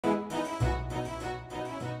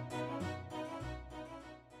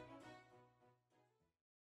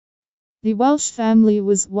The Welsh family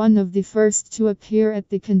was one of the first to appear at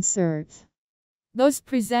the concert. Those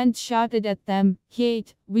present shouted at them,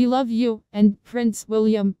 "Kate, we love you," and "Prince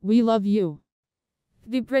William, we love you."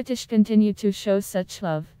 The British continue to show such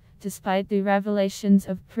love, despite the revelations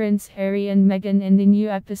of Prince Harry and Meghan in the new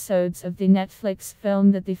episodes of the Netflix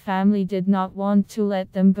film that the family did not want to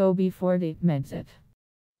let them go before the exit.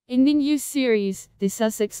 In the new series, the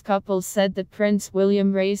Sussex couple said that Prince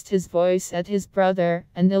William raised his voice at his brother,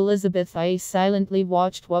 and Elizabeth I silently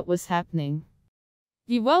watched what was happening.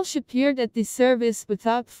 The Welsh appeared at the service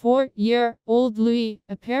without 4-year-old Louis.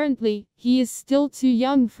 Apparently, he is still too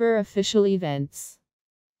young for official events.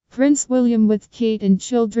 Prince William with Kate and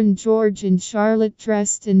children George and Charlotte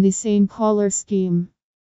dressed in the same color scheme.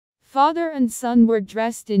 Father and son were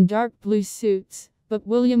dressed in dark blue suits, but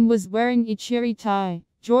William was wearing a cherry tie,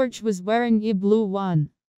 George was wearing a blue one.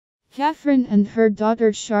 Catherine and her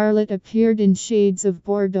daughter Charlotte appeared in shades of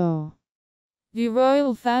Bordeaux. The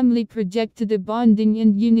royal family projected a bonding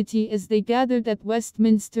and unity as they gathered at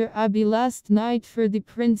Westminster Abbey last night for the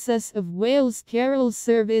Princess of Wales carol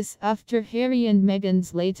service after Harry and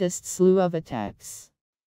Meghan's latest slew of attacks.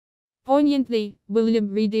 Poignantly, William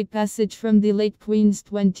read a passage from the late Queen's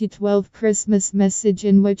 2012 Christmas message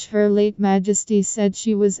in which Her late Majesty said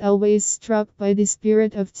she was always struck by the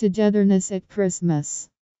spirit of togetherness at Christmas.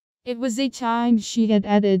 It was a time, she had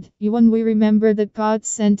added, when we remember that God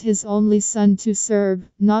sent His only Son to serve,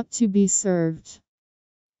 not to be served.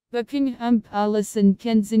 Buckingham Palace and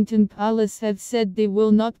Kensington Palace have said they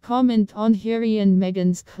will not comment on Harry and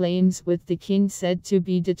Meghan's claims, with the King said to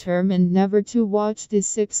be determined never to watch the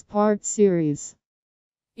 6-part series.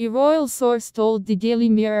 A royal source told the Daily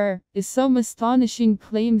Mirror, "Some astonishing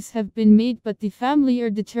claims have been made, but the family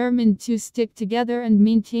are determined to stick together and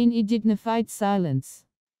maintain a dignified silence.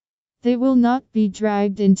 They will not be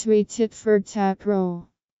dragged into a tit-for-tat row."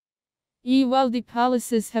 While the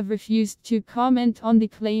palaces have refused to comment on the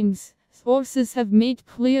claims, sources have made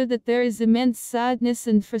clear that there is immense sadness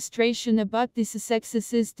and frustration about the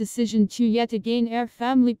Sussexes' decision to yet again air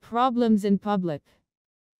family problems in public.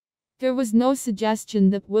 There was no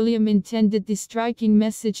suggestion that William intended the striking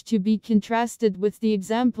message to be contrasted with the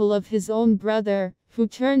example of his own brother, who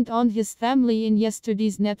turned on his family in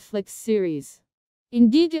yesterday's Netflix series.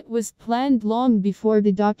 Indeed, it was planned long before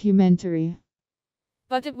the documentary.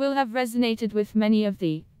 But it will have resonated with many of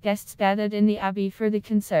the guests gathered in the Abbey for the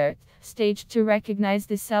concert, staged to recognize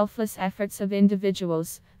the selfless efforts of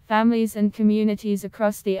individuals, families and communities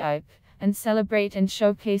across the Alp, and celebrate and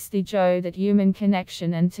showcase the joy that human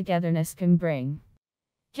connection and togetherness can bring.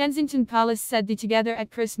 Kensington Palace said the Together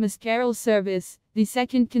at Christmas carol service, the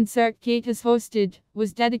second concert Kate has hosted,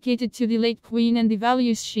 was dedicated to the late Queen and the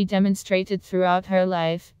values she demonstrated throughout her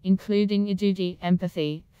life, including duty,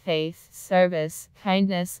 empathy, faith, service,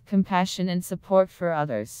 kindness, compassion and support for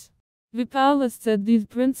others. The palace said these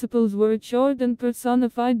principles were assured and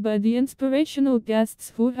personified by the inspirational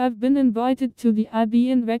guests who have been invited to the Abbey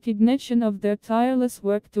in recognition of their tireless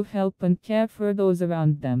work to help and care for those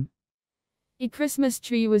around them. A Christmas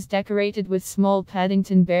tree was decorated with small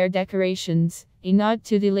Paddington Bear decorations, a nod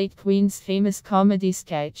to the late Queen's famous comedy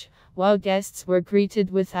sketch, while guests were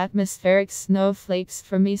greeted with atmospheric snowflakes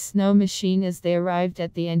from a snow machine as they arrived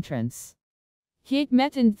at the entrance. Kate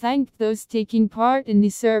met and thanked those taking part in the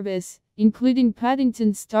service, including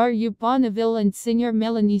Paddington star Hugh Bonneville and singer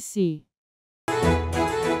Melanie C.